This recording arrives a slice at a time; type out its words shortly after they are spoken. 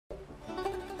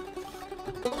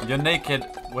You're naked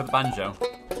with Banjo.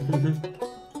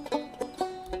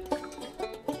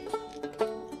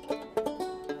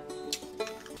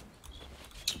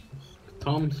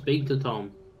 Tom, speak to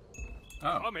Tom.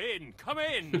 Oh. Come in, come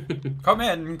in. Come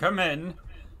in, come in.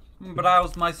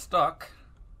 Browse my stock.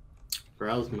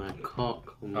 Browse my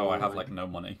cock. Oh, I have like no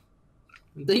money.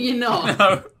 Do you not?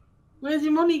 No. Where's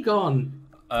your money gone?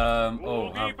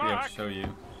 Oh, I'll be able to show you.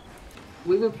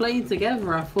 We were playing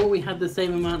together. I thought we had the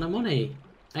same amount of money.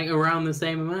 Like around the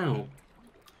same amount.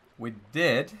 We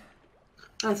did.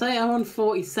 I say I'm on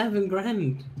 47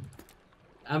 grand.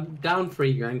 I'm down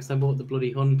 3 grand because I bought the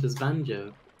bloody Hunter's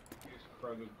Banjo.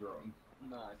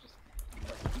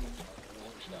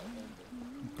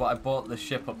 But I bought the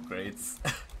ship upgrades.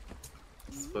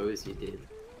 Suppose you did.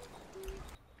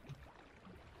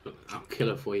 Look, I'll kill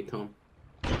her for you, Tom.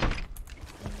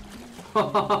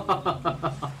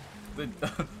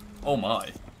 Oh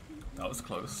my. That was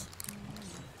close.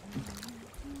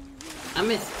 I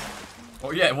missed.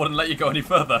 Oh yeah, it wouldn't let you go any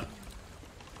further.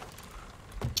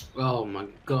 Oh my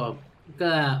god. Look at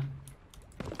that.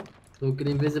 Look at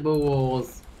invisible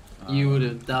walls. You would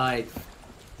have died,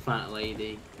 fat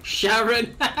lady.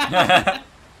 Sharon!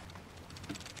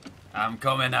 I'm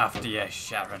coming after you,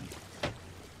 Sharon.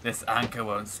 This anchor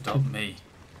won't stop me.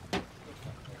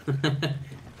 I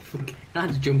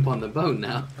had to jump on the boat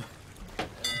now.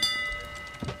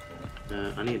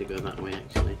 I need to go that way,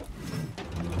 actually.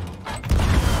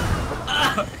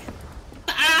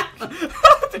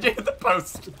 Did you hit the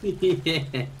post?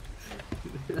 Yeah.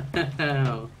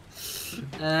 Ow.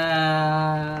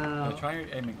 Ow. Try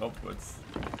aiming upwards.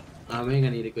 I think I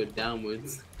need to go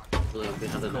downwards. A little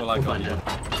bit. I don't know. Cool, I We'll got find you. out.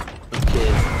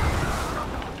 Cheers.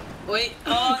 Wait.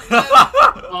 Oh, no.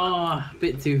 Oh, a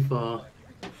bit too far.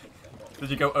 Did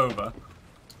you go over?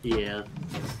 Yeah.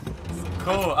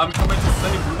 Cool, I'm coming to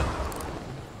save you.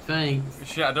 Thanks.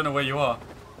 Shit, I don't know where you are.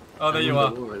 Oh, there I'm you are.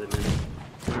 underwater at the minute.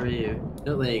 Where are you?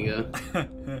 Oh, there you go.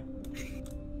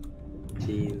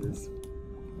 Jesus.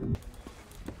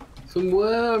 Some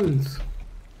worms.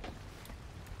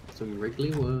 Some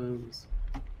wriggly worms.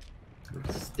 I'll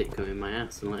just stick them in my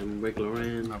ass and let them wriggle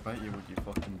around. I bet you would, you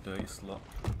fucking dirty slut.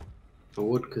 I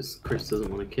would, because Chris doesn't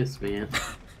want to kiss me yet.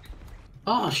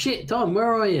 Oh shit, Tom,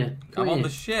 where are you? Come I'm here. on the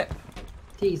ship.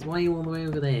 Jeez, why are you all the way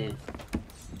over there?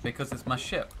 Because it's my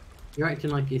ship. You're acting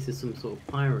like this is some sort of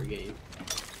pirate game.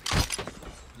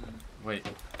 Wait,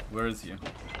 where is you?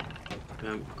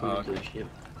 Coming Oh, to the okay. ship.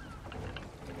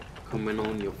 Coming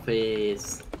on your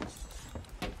face.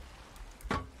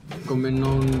 Coming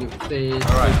on your face.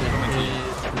 Alright, with the coming to you.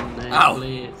 face and the Ow.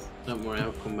 place. Don't worry,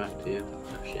 I'll come back to you.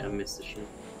 Oh shit, I missed the ship.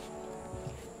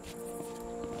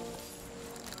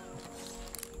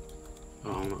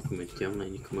 Oh, I'm not coming to you, I'm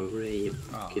letting you come over here, you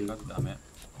Oh, fucking... god damn it.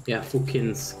 Yeah,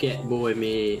 fucking sket boy,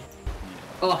 mate. Yeah.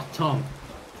 Oh, Tom.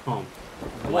 Tom.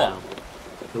 What? Wow.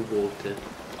 The water.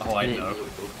 Oh, I Ain't know.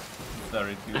 beautiful.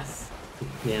 Very good.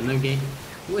 Yeah, no game.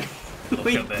 Wait, Look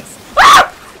wait. at this.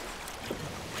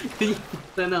 Did you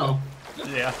turn off?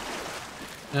 Yeah.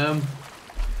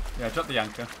 Yeah, drop the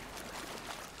anchor.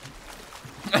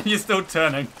 And you're still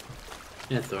turning.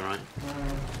 Yeah, it's alright.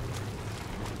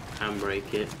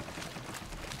 Handbrake it.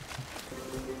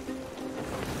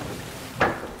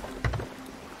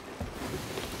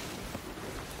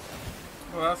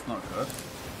 Well, that's not good.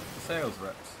 The sail's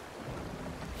ripped.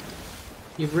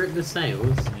 You've ripped the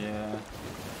sails? Yeah.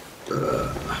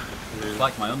 No. It's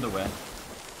like my underwear.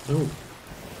 Oh.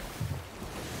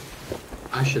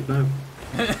 I should know.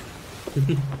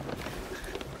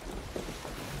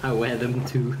 I wear them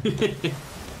too. It's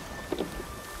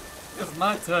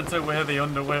my turn to wear the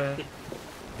underwear.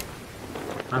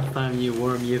 Last time you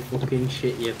wore 'em, you fucking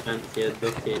shit your fancy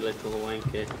ducky little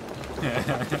wanker.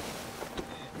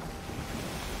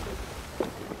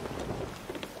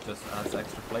 Just adds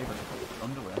extra flavour to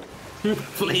underwear.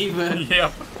 Flavor.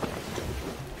 Yep.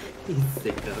 You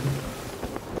sicko.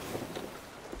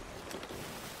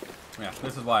 Yeah,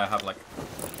 this is why I have like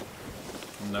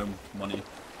no money.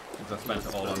 Because I spent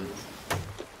it all on.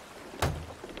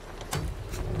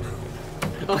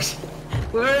 Oh shit.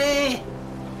 We're here!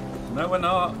 No, we're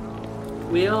not.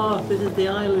 We are. This is the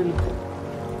island.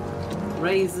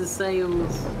 Raise the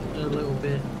sails a little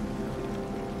bit.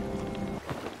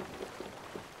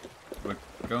 We're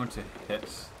going to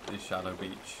hit the shallow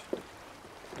beach.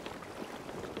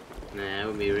 Nah,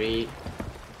 we'll be right.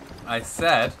 I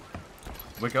said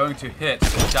we're going to hit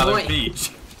the shallow Oi.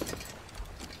 beach.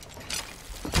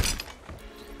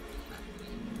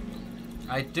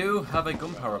 I do have a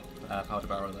gunpowder powder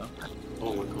barrel though.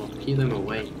 Oh my god, keep them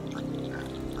away.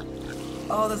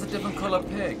 Oh, there's a different colour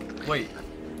pig. Wait,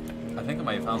 I think I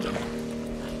might have found him.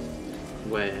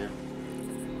 Where?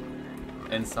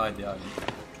 Inside the island.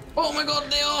 Oh my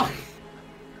god, they are!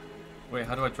 Wait,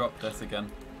 how do I drop this again?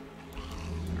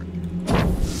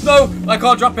 No! I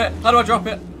can't drop it! How do I drop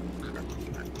it?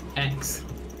 X.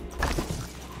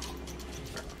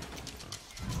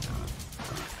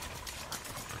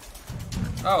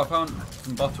 Oh, I found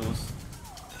some bottles.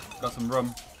 Got some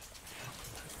rum.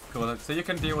 Cool. So you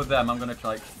can deal with them. I'm gonna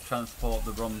like transport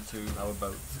the rum to our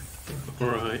boat.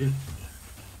 Alright.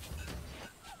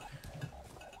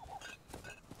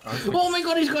 Oh my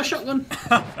god, he's got a shotgun!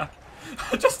 I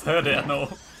just heard it and all.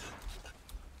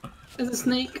 There's a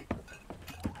snake.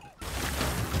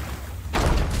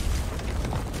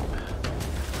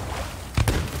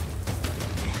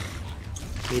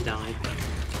 He died.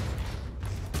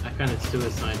 I kind of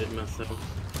suicided myself.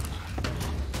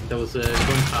 There was a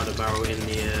gunpowder barrel in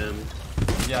the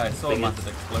Yeah, I saw a massive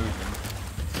explosion.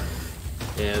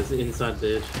 yeah, it was inside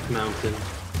the mountain.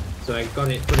 So I got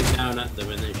it, put it down at them,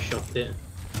 and then shot it.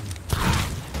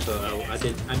 So I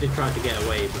did try to get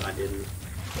away, but I didn't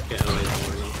get away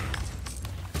far enough.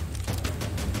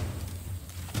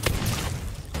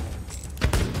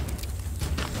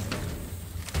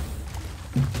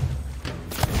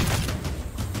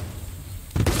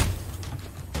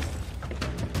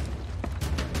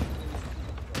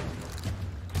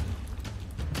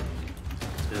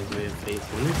 As we're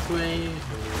facing this way,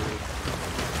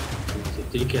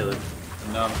 did you kill him?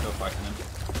 No, I'm still fighting him.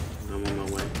 I'm on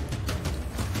my way.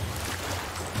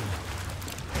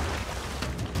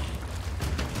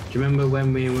 Do you remember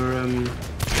when we were oh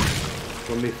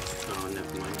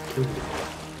never mind, killed him.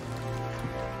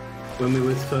 When we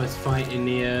was first fighting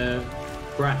the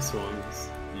brass ones?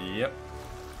 Yep.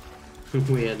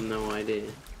 We had no idea.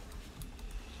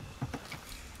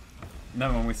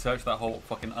 No, when we searched that whole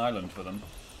fucking island for them.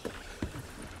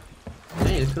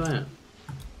 Hey, look at that.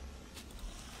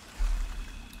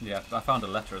 Yeah, I found a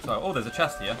letter as well. Oh, there's a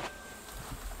chest here.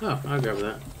 Oh, I'll grab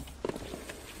that.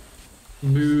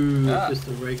 Boo, Ah. just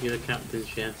a regular captain's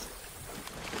chest.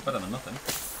 Better than nothing.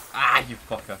 Ah, you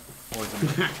fucker. Poison.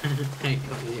 Hey,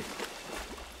 got you.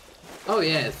 Oh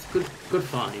yes, good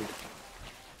find.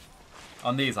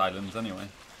 On these islands, anyway.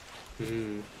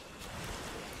 Hmm.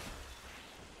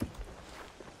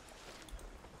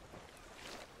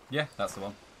 Yeah, that's the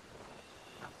one.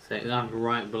 So that's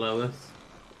right below us.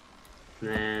 And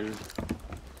then...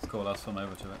 It's cool, I'll swim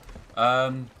over to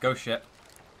it. Ghost ship.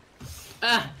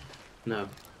 Ah! No.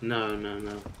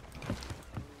 No.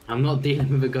 I'm not dealing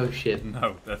with a ghost ship.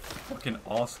 No, they're fucking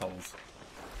arseholes.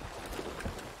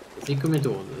 Is he coming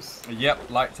towards us? Yep,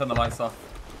 turn the lights off.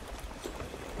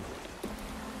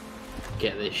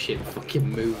 Get this ship fucking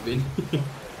moving.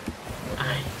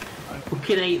 I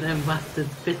fucking hate them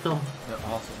bastards, piss off. They're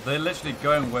awesome. They're literally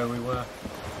going where we were.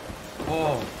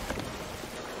 Oh.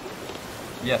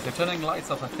 Yeah, so turning lights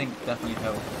off I think definitely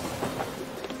helps.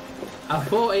 I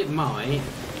thought it might.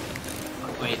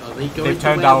 Wait, are they going They've to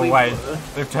turned where our we way. were?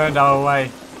 They've turned our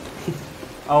way.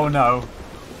 Oh no.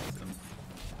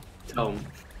 Tom.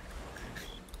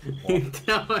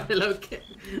 No, look,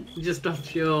 just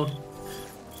offshore.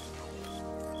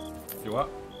 You what?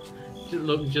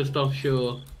 Look, just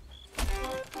offshore.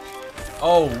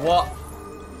 Oh, what?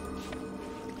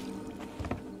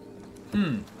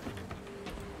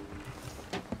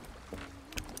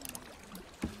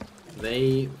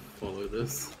 They followed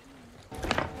us.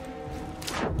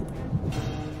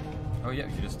 Oh yeah,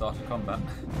 you just started combat.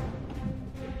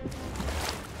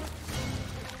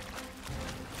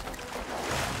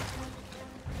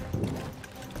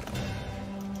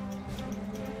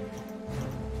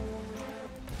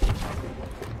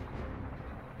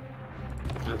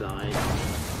 I died.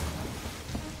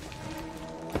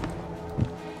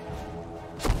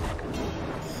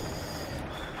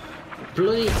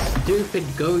 Bloody stupid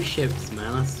ghost ships,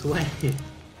 man, I swear.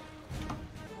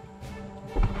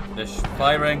 They're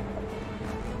firing.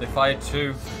 They fired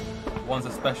two. One's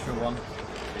a special one.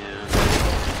 Yeah.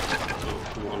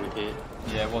 Oh, one hit.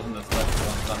 Yeah, it wasn't a special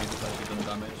one, so that means it's actually done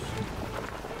damage.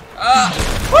 Ah!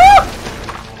 Woo!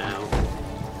 Ow.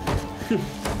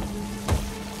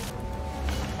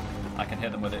 I can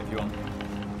hit them with it if you want.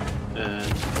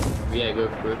 Yeah, go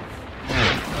for it.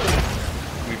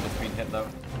 We've just been hit though.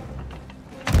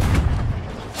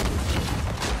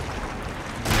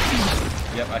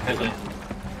 Yep, I hit them.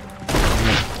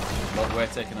 But we're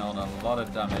taking on a lot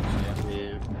of damage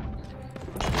here. Yeah.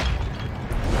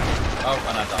 Oh,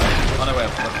 and I died. On the way,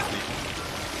 I'm asleep.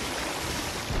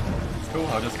 It's cool,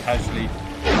 I'll just casually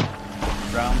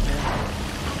drown here.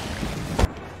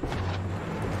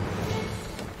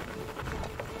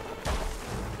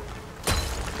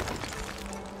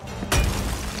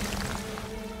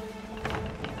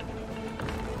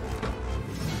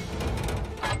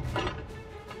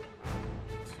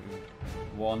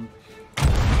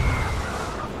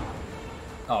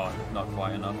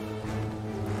 quite enough.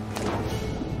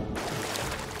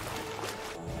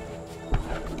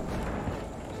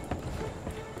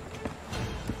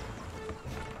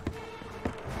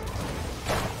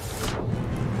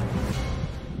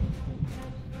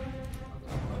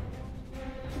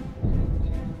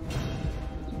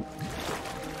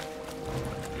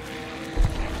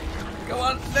 Go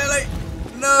on, Lily!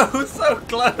 No, so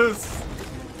close!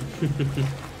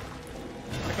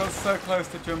 I got so close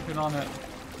to jumping on it.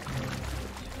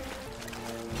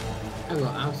 I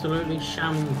got absolutely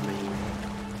shammed me.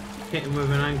 Hit him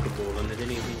with an anchor ball and they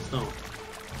didn't even stop.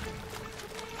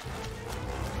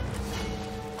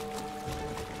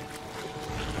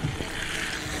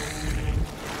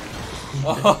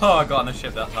 Oh, I got on the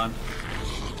ship that time.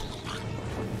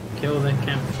 Kill the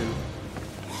captain.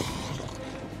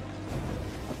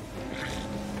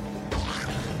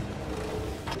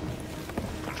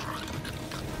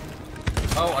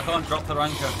 Oh, I can't drop the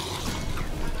anchor.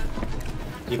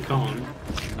 You can't.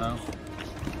 No.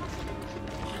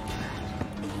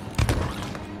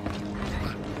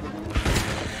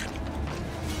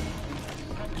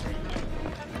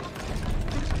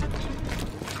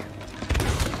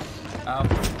 Ow.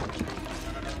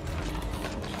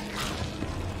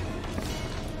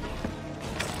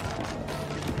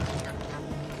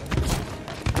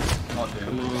 Not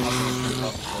doing it.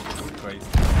 This is crazy.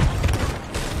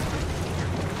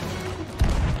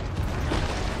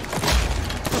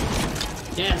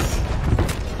 Yes!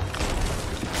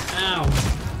 Ow!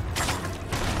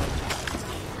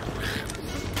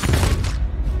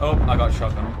 Oh, I got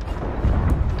shotgun.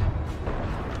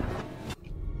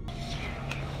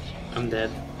 I'm dead.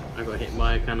 I got hit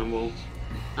by a cannonball.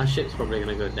 Our ship's probably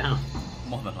gonna go down.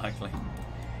 More than likely.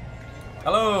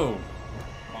 Hello!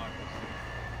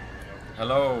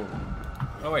 Hello!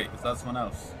 Oh wait, is that someone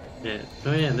else? Yeah.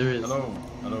 Oh yeah, there is. Hello!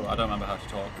 Hello, I don't remember how to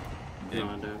talk. No,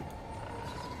 I don't.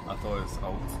 I thought it was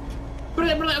alt.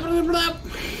 Blah, blah, blah, blah.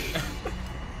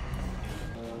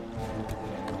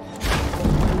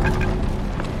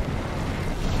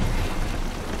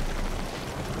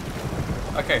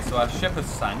 Okay, so our ship has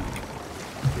sank.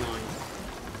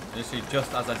 Nice. Literally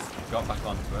just as I got back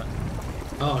onto it.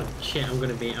 Oh shit, I'm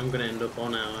gonna end up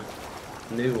on our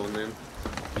new one then.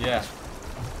 Yeah.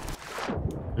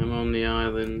 I'm on the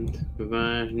island with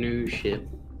our new ship.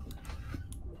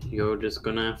 You're just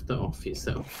gonna have to off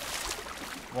yourself.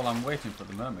 Well, I'm waiting for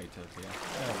the mermaid to appear.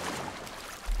 There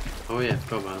we go. Oh yeah,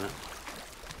 forgot about that.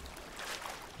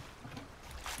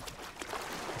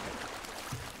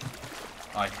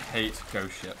 I hate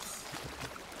ghost ships.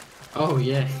 Oh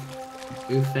yeah.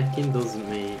 Who fucking doesn't,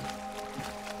 mate?